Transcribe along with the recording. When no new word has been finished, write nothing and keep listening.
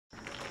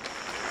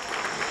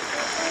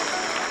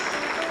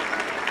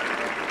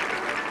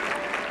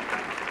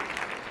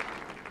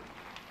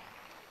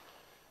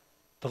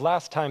The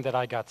last time that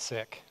I got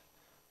sick,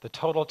 the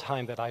total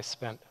time that I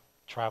spent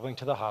traveling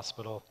to the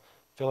hospital,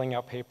 filling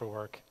out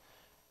paperwork,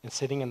 and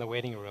sitting in the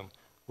waiting room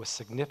was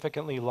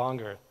significantly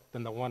longer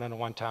than the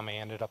one-on-one time I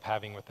ended up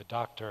having with the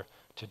doctor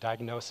to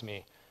diagnose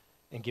me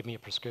and give me a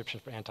prescription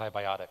for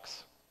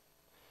antibiotics.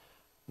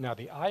 Now,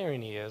 the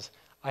irony is,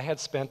 I had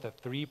spent the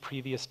 3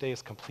 previous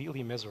days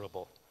completely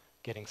miserable,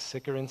 getting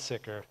sicker and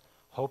sicker,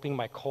 hoping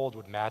my cold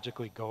would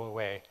magically go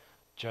away,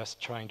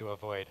 just trying to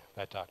avoid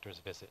that doctor's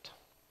visit.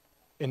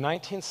 In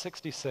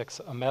 1966,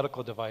 a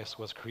medical device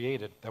was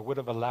created that would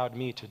have allowed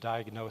me to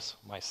diagnose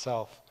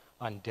myself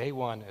on day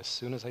 1 as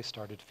soon as I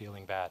started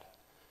feeling bad.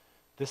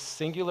 This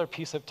singular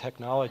piece of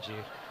technology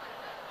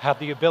had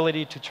the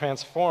ability to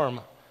transform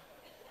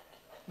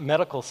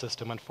medical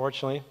system.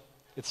 Unfortunately,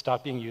 it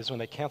stopped being used when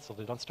they canceled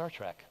it on Star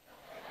Trek.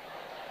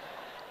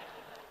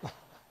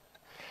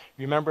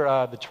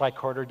 Remember the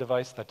Tricorder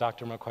device that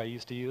Dr. McCoy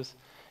used to use?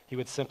 He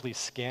would simply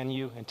scan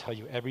you and tell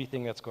you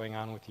everything that's going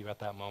on with you at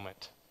that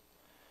moment.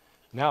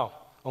 Now,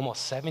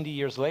 almost 70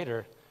 years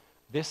later,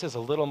 this is a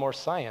little more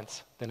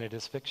science than it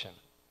is fiction.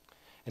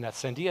 And at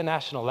Sandia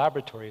National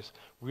Laboratories,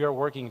 we are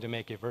working to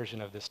make a version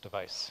of this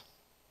device.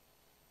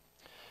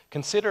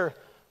 Consider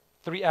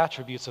 3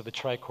 attributes of the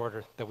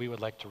tricorder that we would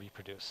like to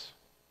reproduce.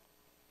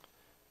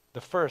 The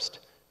first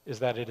is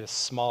that it is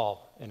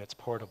small and it's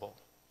portable.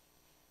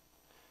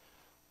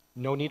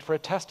 No need for a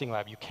testing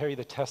lab. You carry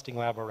the testing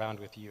lab around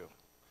with you.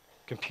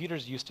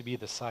 Computers used to be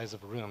the size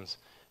of rooms.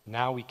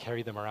 Now we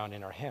carry them around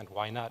in our hand.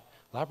 Why not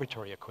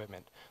laboratory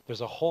equipment?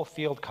 There's a whole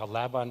field called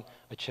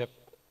lab-on-a-chip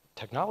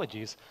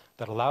technologies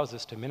that allows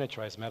us to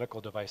miniaturize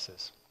medical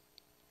devices.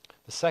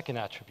 The second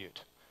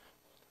attribute,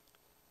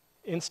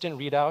 instant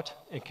readout,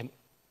 and can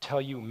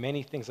tell you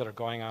many things that are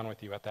going on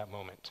with you at that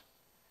moment.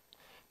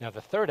 Now,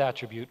 the third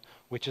attribute,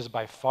 which is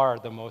by far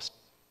the most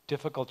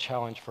difficult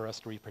challenge for us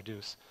to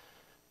reproduce,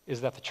 is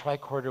that the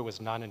tricorder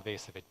was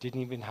non-invasive. It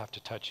didn't even have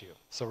to touch you.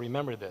 So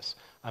remember this.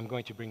 I'm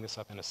going to bring this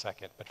up in a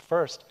second. But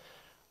first,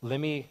 let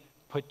me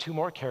put 2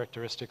 more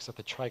characteristics that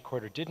the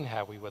tricorder didn't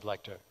have we would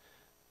like to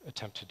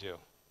attempt to do.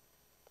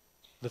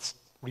 Let's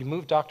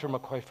remove Dr.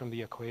 McCoy from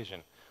the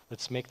equation.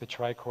 Let's make the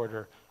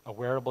tricorder a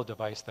wearable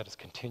device that is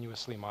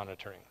continuously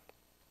monitoring.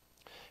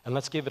 And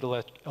let's give it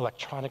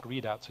electronic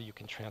readout so you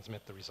can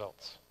transmit the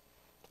results.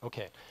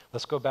 Okay,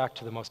 let's go back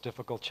to the most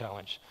difficult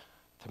challenge,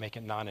 to make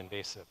it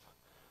non-invasive.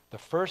 The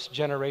first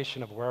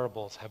generation of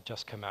wearables have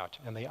just come out,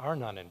 and they are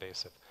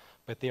non-invasive,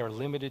 but they are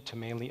limited to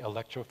mainly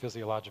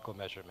electrophysiological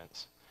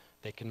measurements.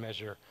 They can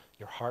measure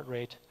your heart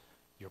rate,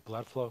 your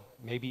blood flow,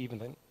 maybe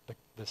even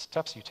the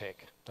steps you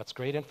take. That's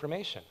great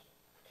information.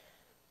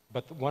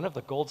 But one of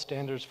the gold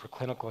standards for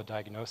clinical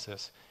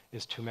diagnosis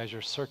is to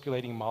measure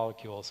circulating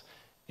molecules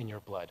in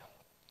your blood.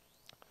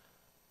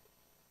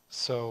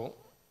 So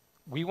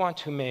we want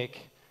to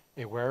make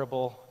a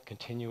wearable,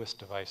 continuous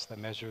device that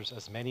measures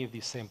as many of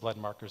these same blood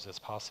markers as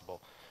possible.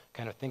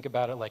 Kind of think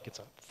about it like it's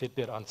a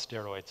Fitbit on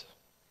steroids.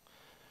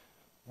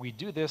 We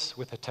do this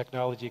with a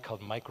technology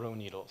called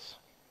microneedles.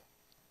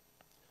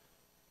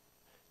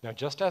 Now,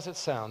 just as it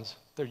sounds,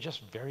 they're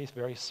just very,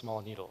 very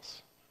small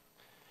needles.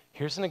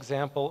 Here's an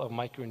example of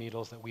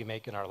microneedles that we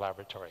make in our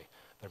laboratory.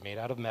 They're made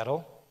out of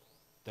metal,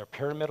 they're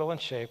pyramidal in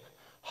shape,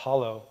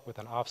 hollow with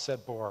an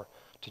offset bore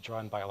to draw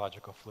in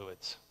biological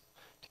fluids.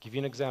 To give you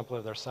an example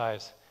of their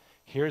size,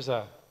 here's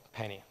a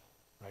penny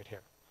right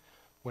here.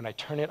 When I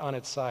turn it on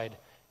its side,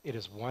 it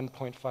is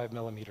 1.5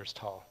 millimeters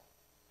tall.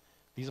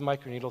 These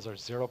microneedles are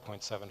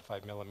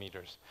 0.75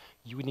 millimeters.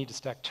 You would need to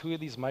stack 2 of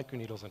these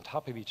microneedles on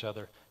top of each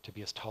other to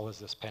be as tall as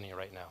this penny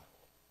right now.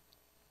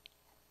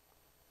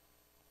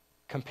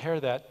 Compare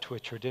that to a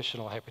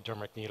traditional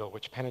hypodermic needle,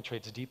 which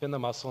penetrates deep in the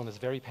muscle and is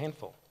very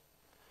painful.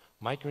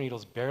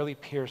 Microneedles barely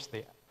pierce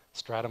the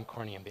stratum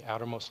corneum, the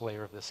outermost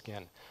layer of the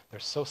skin. They're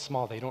so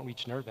small they don't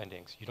reach nerve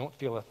endings. You don't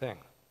feel a thing.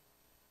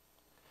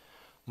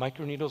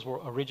 Microneedles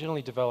were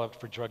originally developed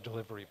for drug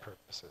delivery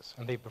purposes,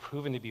 and they've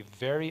proven to be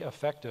very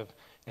effective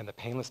in the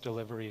painless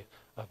delivery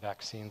of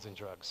vaccines and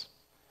drugs.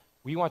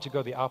 We want to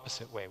go the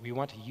opposite way. We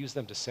want to use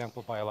them to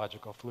sample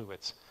biological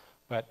fluids,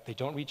 but they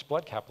don't reach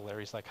blood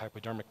capillaries like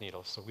hypodermic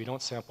needles, so we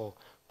don't sample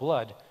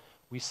blood,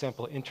 we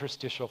sample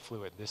interstitial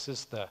fluid. This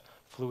is the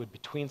fluid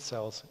between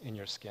cells in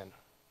your skin.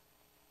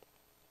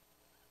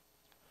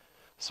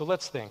 So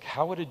let's think,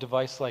 how would a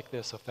device like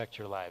this affect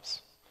your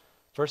lives?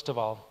 First of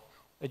all,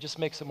 it just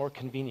makes it more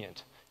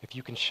convenient. If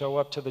you can show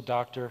up to the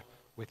doctor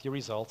with your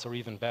results, or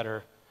even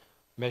better,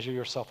 measure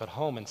yourself at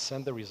home and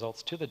send the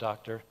results to the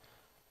doctor,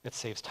 it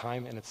saves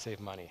time and it saves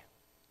money.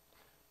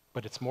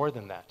 But it's more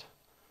than that.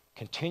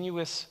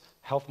 Continuous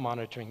health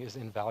monitoring is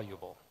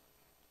invaluable.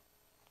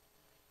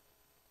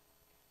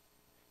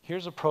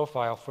 Here's a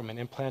profile from an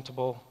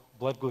implantable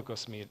blood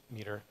glucose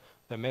meter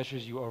that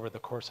measures you over the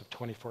course of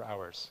 24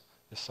 hours,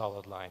 this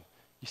solid line.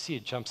 You see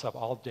it jumps up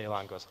all day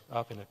long, goes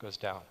up and it goes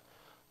down.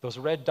 Those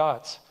red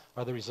dots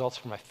are the results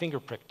from a finger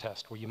prick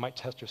test where you might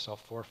test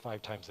yourself 4 or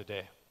 5 times a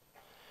day.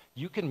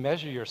 You can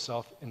measure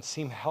yourself and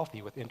seem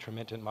healthy with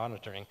intermittent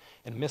monitoring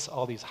and miss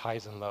all these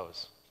highs and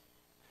lows.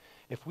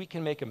 If we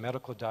can make a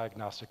medical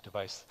diagnostic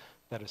device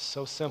that is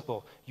so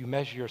simple. You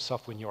measure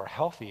yourself when you are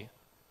healthy.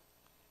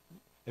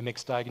 It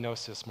makes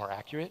diagnosis more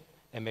accurate,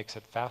 it makes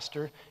it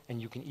faster,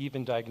 and you can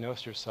even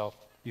diagnose yourself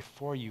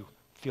before you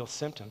feel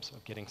symptoms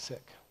of getting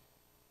sick.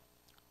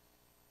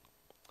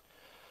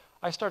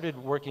 I started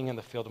working in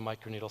the field of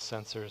microneedle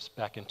sensors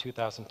back in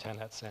 2010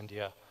 at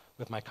Sandia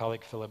with my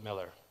colleague Philip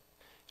Miller.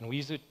 And we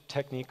use a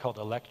technique called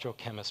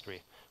electrochemistry,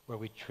 where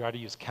we try to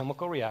use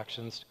chemical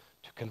reactions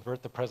to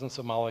convert the presence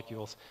of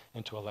molecules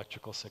into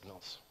electrical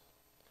signals.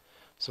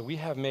 So we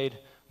have made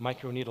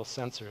microneedle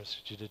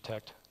sensors to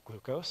detect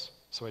glucose,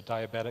 so a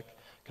diabetic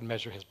can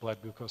measure his blood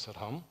glucose at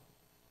home,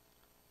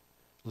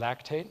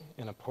 lactate,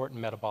 an important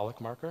metabolic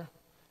marker,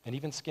 and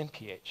even skin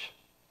pH.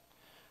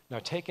 Now,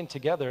 taken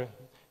together,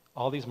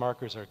 all these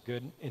markers are a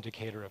good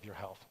indicator of your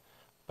health,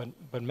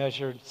 but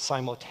measured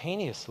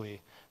simultaneously,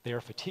 they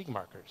are fatigue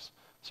markers.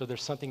 So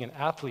there's something an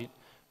athlete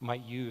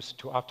might use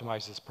to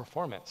optimize his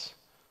performance.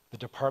 The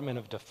Department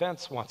of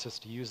Defense wants us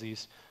to use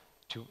these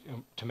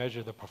to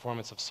measure the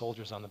performance of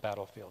soldiers on the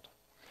battlefield.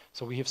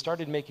 So we have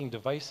started making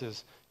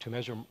devices to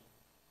measure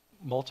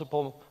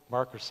multiple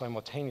markers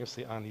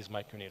simultaneously on these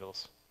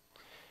microneedles.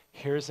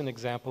 Here's an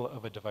example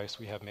of a device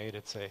we have made.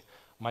 It's a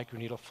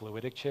microneedle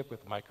fluidic chip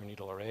with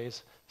microneedle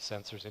arrays,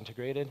 sensors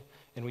integrated,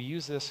 and we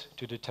use this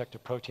to detect a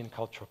protein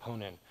called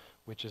troponin,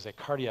 which is a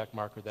cardiac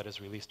marker that is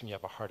released when you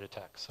have a heart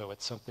attack. So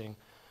it's something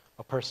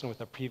a person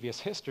with a previous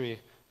history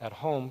at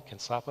home can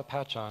slap a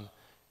patch on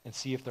and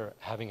see if they're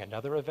having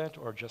another event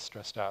or just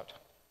stressed out.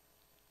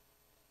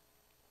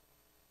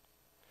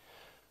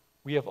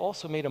 We have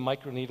also made a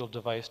microneedle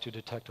device to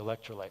detect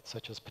electrolytes,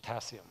 such as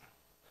potassium.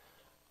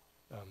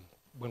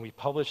 When we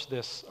published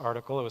this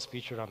article, it was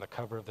featured on the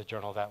cover of the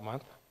journal that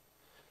month.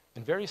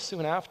 And very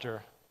soon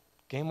after,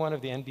 game 1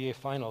 of the NBA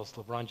Finals,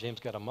 LeBron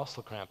James got a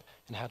muscle cramp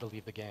and had to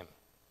leave the game.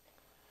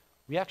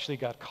 We actually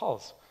got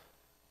calls.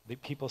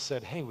 People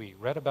said, hey, we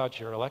read about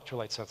your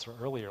electrolyte sensor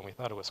earlier and we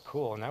thought it was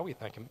cool, and now we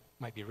think it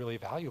might be really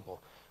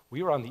valuable.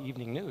 We were on the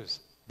evening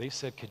news. They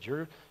said, could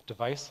your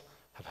device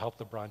have helped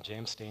LeBron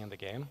James stay in the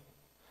game?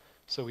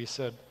 So we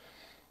said,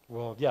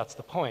 well, yeah, it's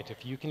the point.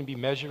 If you can be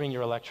measuring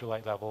your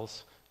electrolyte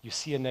levels, you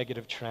see a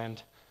negative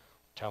trend,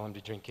 tell him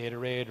to drink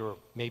Gatorade, or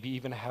maybe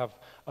even have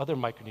other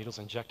microneedles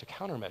inject a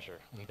countermeasure.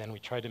 And then we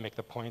tried to make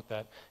the point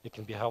that it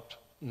can be helped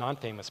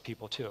non-famous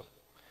people too.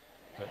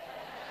 But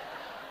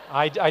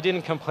I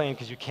didn't complain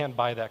because you can't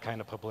buy that kind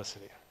of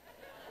publicity.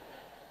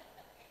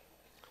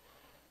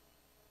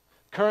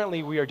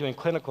 Currently, we are doing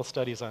clinical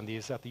studies on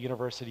these at the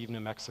University of New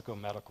Mexico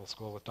Medical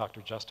School with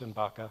Dr. Justin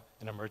Baca,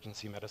 an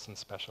emergency medicine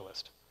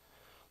specialist.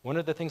 One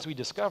of the things we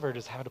discovered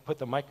is how to put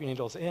the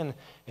microneedles in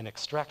and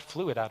extract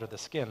fluid out of the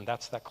skin.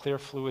 That's that clear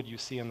fluid you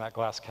see in that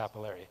glass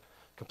capillary.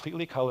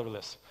 Completely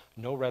colorless,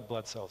 no red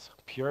blood cells,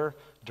 pure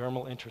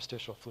dermal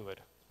interstitial fluid.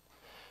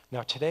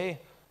 Now today,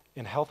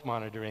 in health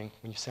monitoring,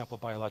 when you sample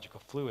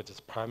biological fluids, it's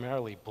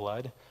primarily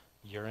blood,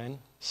 urine,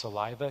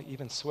 saliva,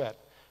 even sweat.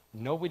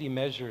 Nobody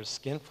measures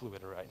skin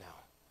fluid right now.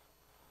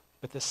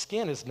 But the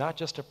skin is not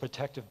just a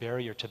protective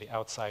barrier to the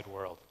outside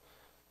world.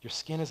 Your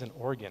skin is an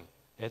organ.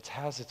 It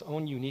has its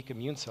own unique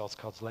immune cells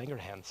called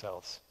Langerhans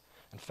cells.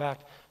 In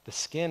fact, the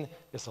skin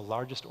is the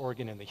largest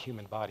organ in the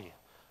human body.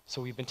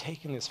 So we've been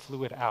taking this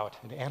fluid out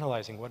and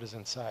analyzing what is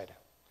inside.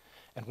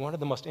 And one of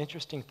the most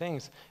interesting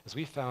things is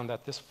we found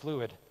that this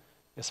fluid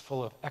is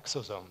full of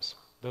exosomes.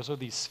 Those are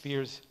these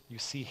spheres you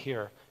see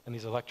here in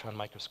these electron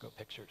microscope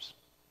pictures.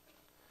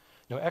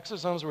 Now,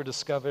 exosomes were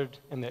discovered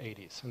in the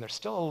 80s, and they're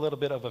still a little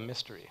bit of a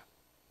mystery.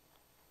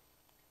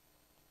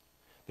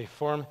 They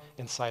form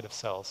inside of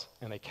cells,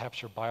 and they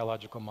capture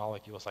biological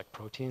molecules like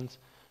proteins,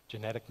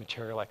 genetic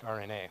material like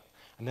RNA,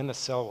 and then the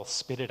cell will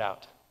spit it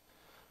out.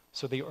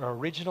 So they were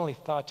originally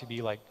thought to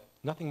be like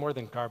nothing more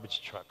than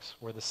garbage trucks,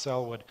 where the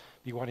cell would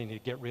be wanting to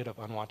get rid of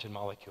unwanted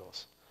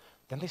molecules.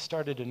 Then they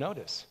started to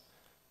notice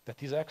that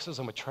these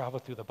exosomes would travel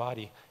through the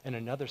body, and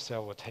another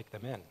cell would take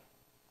them in.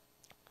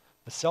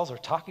 The cells are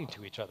talking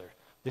to each other.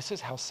 This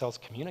is how cells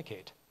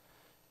communicate.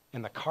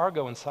 And the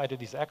cargo inside of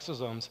these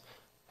exosomes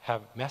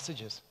have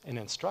messages and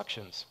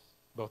instructions,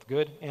 both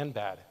good and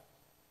bad.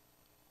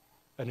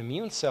 An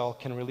immune cell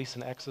can release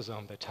an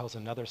exosome that tells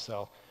another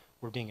cell,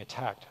 we're being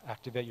attacked,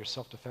 activate your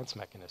self-defense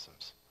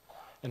mechanisms.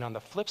 And on the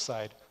flip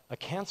side, a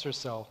cancer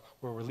cell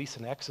will release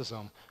an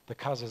exosome that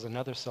causes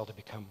another cell to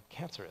become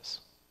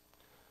cancerous.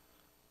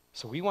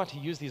 So we want to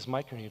use these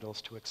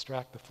microneedles to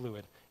extract the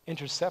fluid,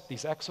 intercept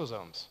these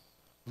exosomes,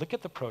 look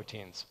at the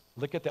proteins,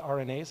 look at the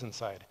RNAs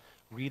inside,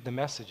 read the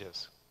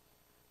messages.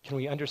 Can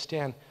we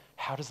understand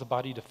how does the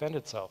body defend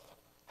itself?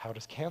 How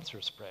does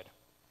cancer spread?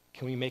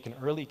 Can we make an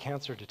early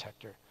cancer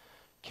detector?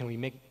 Can we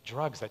make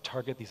drugs that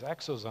target these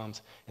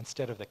exosomes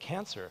instead of the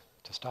cancer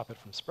to stop it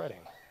from spreading?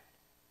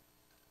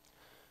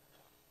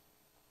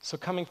 So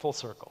coming full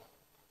circle,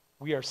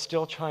 we are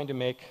still trying to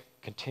make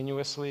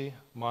continuously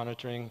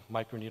monitoring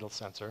microneedle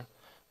sensor.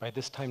 By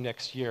this time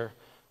next year,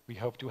 we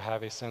hope to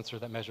have a sensor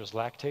that measures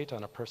lactate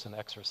on a person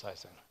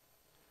exercising.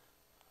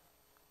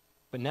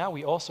 But now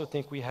we also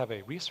think we have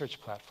a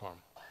research platform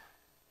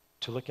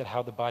to look at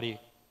how the body,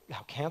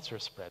 how cancer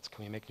spreads.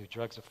 Can we make new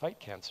drugs to fight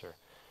cancer?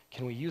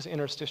 Can we use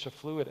interstitial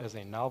fluid as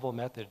a novel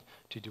method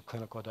to do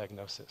clinical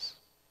diagnosis?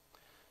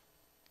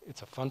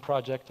 It's a fun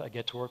project. I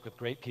get to work with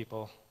great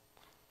people,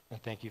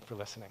 and thank you for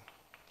listening.